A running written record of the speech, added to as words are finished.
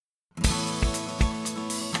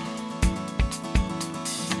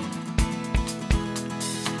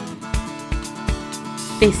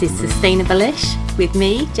This is Sustainable-ish with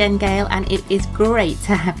me, Jen Gale, and it is great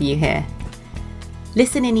to have you here.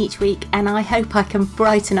 Listen in each week and I hope I can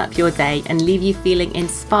brighten up your day and leave you feeling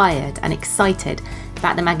inspired and excited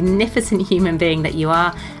about the magnificent human being that you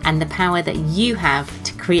are and the power that you have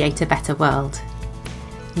to create a better world.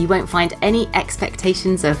 You won't find any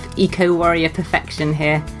expectations of eco-warrior perfection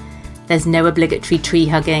here. There's no obligatory tree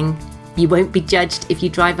hugging. You won't be judged if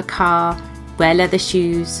you drive a car, wear leather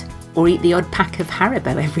shoes, or eat the odd pack of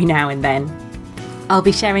Haribo every now and then. I'll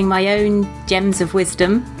be sharing my own gems of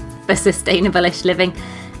wisdom for sustainable-ish living,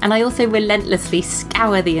 and I also relentlessly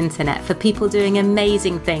scour the internet for people doing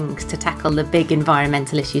amazing things to tackle the big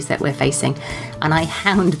environmental issues that we're facing, and I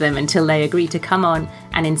hound them until they agree to come on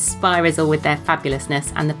and inspire us all with their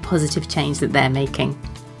fabulousness and the positive change that they're making.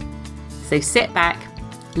 So sit back,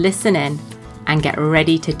 listen in, and get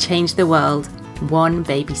ready to change the world one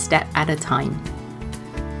baby step at a time.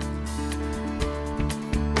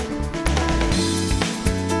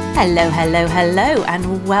 Hello,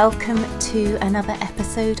 and welcome to another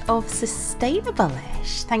episode of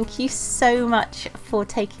Sustainable-ish. Thank you so much for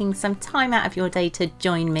taking some time out of your day to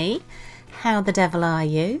join me. How the devil are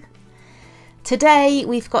you? Today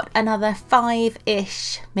we've got another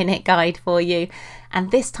 5-ish minute guide for you,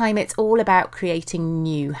 and this time it's all about creating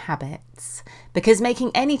new habits. Because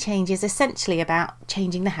making any change is essentially about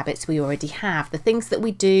changing the habits we already have, the things that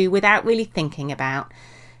we do without really thinking about.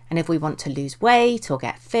 And if we want to lose weight or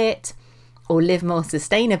get fit or live more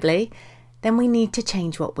sustainably, then we need to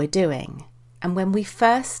change what we're doing. And when we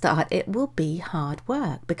first start, it will be hard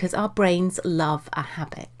work because our brains love a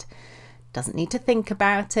habit. Doesn't need to think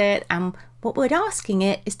about it. And what we're asking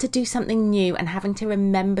it is to do something new and having to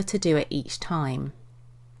remember to do it each time.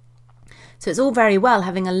 So it's all very well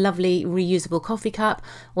having a lovely reusable coffee cup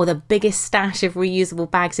or the biggest stash of reusable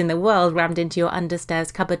bags in the world rammed into your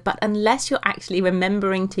understairs cupboard, but unless you're actually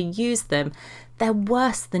remembering to use them, they're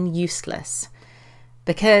worse than useless.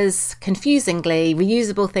 Because, confusingly,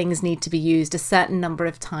 reusable things need to be used a certain number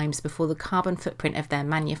of times before the carbon footprint of their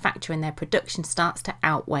manufacture and their production starts to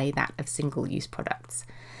outweigh that of single-use products.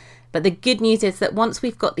 But the good news is that once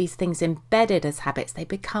we've got these things embedded as habits, they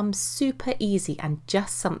become super easy and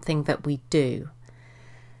just something that we do.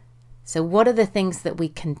 So what are the things that we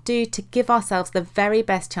can do to give ourselves the very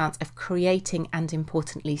best chance of creating and,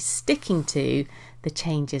 importantly, sticking to the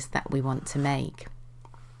changes that we want to make?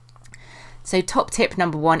 So top tip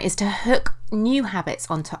number 1 is to hook new habits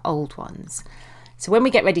onto old ones. So when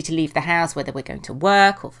we get ready to leave the house, whether we're going to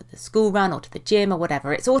work or for the school run or to the gym or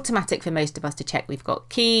whatever, it's automatic for most of us to check we've got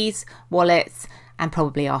keys, wallets, and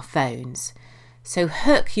probably our phones. So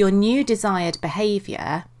hook your new desired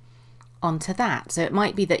behaviour onto that. So it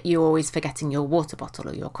might be that you're always forgetting your water bottle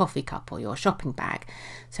or your coffee cup or your shopping bag.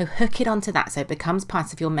 So hook it onto that so it becomes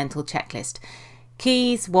part of your mental checklist.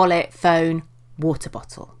 Keys, wallet, phone, water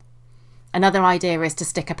bottle. Another idea is to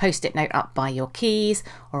stick a post-it note up by your keys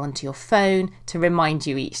or onto your phone to remind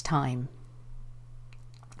you each time.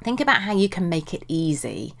 Think about how you can make it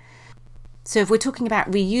easy. So if we're talking about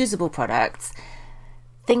reusable products,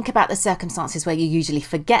 think about the circumstances where you usually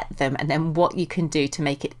forget them and then what you can do to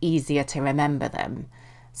make it easier to remember them.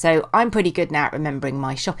 So I'm pretty good now at remembering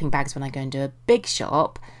my shopping bags when I go and do a big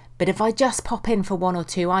shop. But if I just pop in for 1 or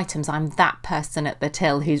 2 items, I'm that person at the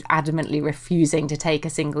till who's adamantly refusing to take a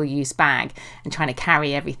single-use bag and trying to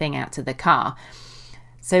carry everything out to the car.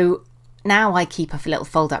 So now I keep a little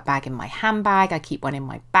fold-up bag in my handbag, I keep one in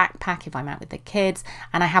my backpack if I'm out with the kids,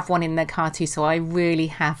 and I have one in the car too, so I really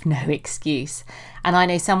have no excuse. And I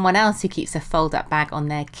know someone else who keeps a fold-up bag on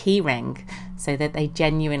their key ring so that they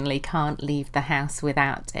genuinely can't leave the house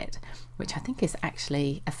without it, which I think is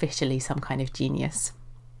actually officially some kind of genius.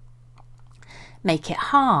 Make it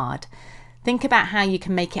hard. Think about how you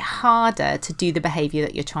can make it harder to do the behaviour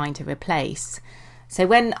that you're trying to replace. So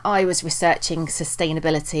when I was researching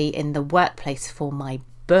sustainability in the workplace for my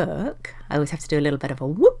book, I always have to do a little bit of a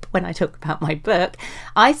whoop when I talk about my book,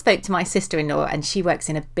 I spoke to my sister-in-law, and she works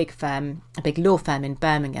in a big law firm in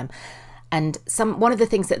Birmingham. And one of the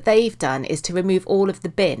things that they've done is to remove all of the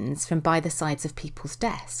bins from by the sides of people's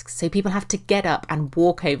desks. So people have to get up and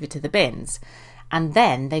walk over to the bins. And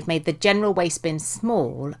then they've made the general waste bins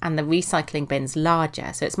small and the recycling bins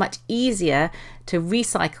larger. So it's much easier to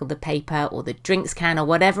recycle the paper or the drinks can or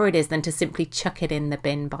whatever it is than to simply chuck it in the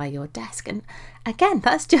bin by your desk. And again,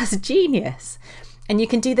 that's just genius. And you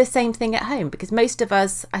can do the same thing at home because most of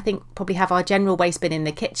us, I think, probably have our general waste bin in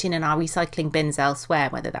the kitchen and our recycling bins elsewhere,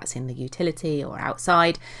 whether that's in the utility or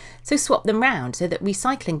outside. So swap them round so that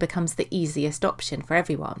recycling becomes the easiest option for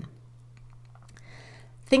everyone.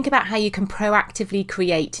 Think about how you can proactively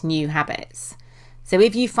create new habits. So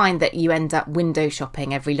if you find that you end up window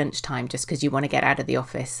shopping every lunchtime just because you want to get out of the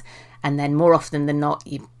office, and then more often than not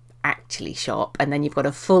you actually shop, and then you've got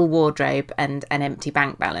a full wardrobe and an empty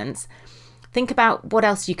bank balance, think about what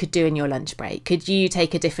else you could do in your lunch break. Could you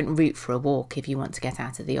take a different route for a walk if you want to get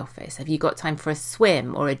out of the office? Have you got time for a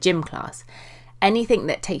swim or a gym class? Anything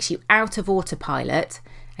that takes you out of autopilot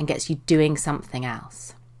and gets you doing something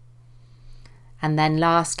else. And then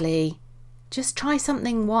lastly, just try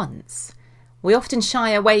something once. We often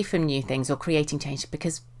shy away from new things or creating change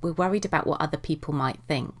because we're worried about what other people might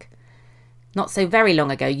think. Not so very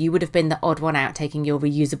long ago, you would have been the odd one out taking your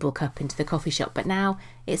reusable cup into the coffee shop, but now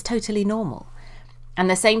it's totally normal. And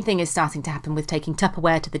the same thing is starting to happen with taking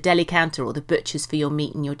Tupperware to the deli counter or the butcher's for your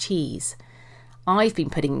meat and your cheese. I've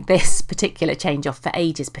been putting this particular change off for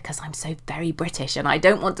ages because I'm so very British and I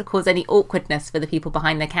don't want to cause any awkwardness for the people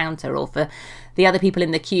behind the counter or for the other people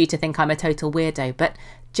in the queue to think I'm a total weirdo. But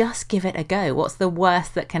just give it a go. What's the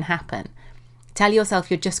worst that can happen? Tell yourself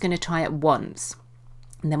you're just going to try it once.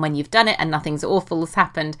 And then when you've done it and nothing's awful has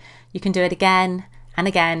happened, you can do it again and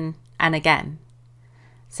again and again.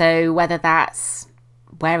 So whether that's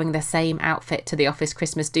wearing the same outfit to the office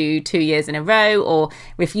Christmas do 2 years in a row, or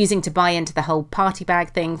refusing to buy into the whole party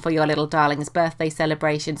bag thing for your little darling's birthday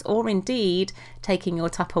celebrations, or indeed taking your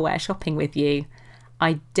Tupperware shopping with you,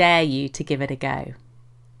 I dare you to give it a go.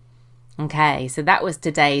 Okay, so that was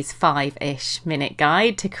today's 5-ish minute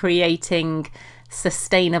guide to creating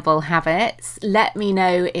sustainable habits. Let me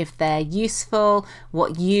know if they're useful,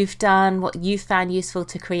 what you've done, what you've found useful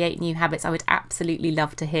to create new habits. I would absolutely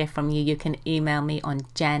love to hear from you. You can email me on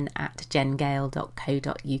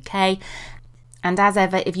jen@jengale.co.uk. And as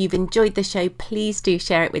ever, if you've enjoyed the show, please do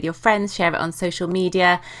share it with your friends, share it on social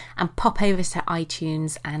media, and pop over to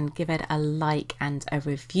iTunes and give it a like and a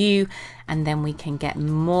review. And then we can get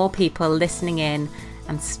more people listening in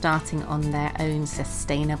and starting on their own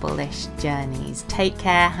sustainable-ish journeys. Take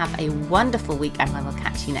care, have a wonderful week, and I will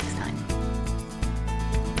catch you next time.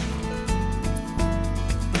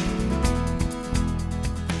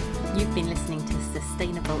 You've been listening to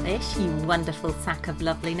Sustainable-ish, you wonderful sack of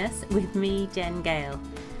loveliness, with me, Jen Gale.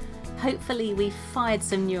 Hopefully we've fired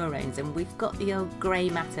some neurons and we've got the old grey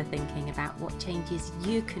matter thinking about what changes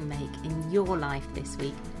you can make in your life this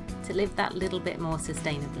week to live that little bit more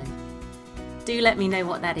sustainably. Do let me know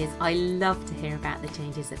what that is. I love to hear about the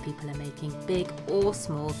changes that people are making, big or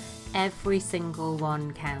small. Every single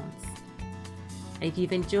one counts. If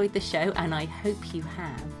you've enjoyed the show, and I hope you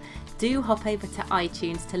have, do hop over to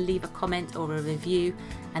iTunes to leave a comment or a review,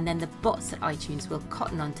 and then the bots at iTunes will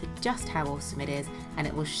cotton on to just how awesome it is, and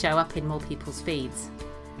it will show up in more people's feeds.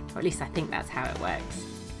 Or at least I think that's how it works.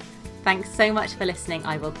 Thanks so much for listening.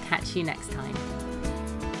 I will catch you next time.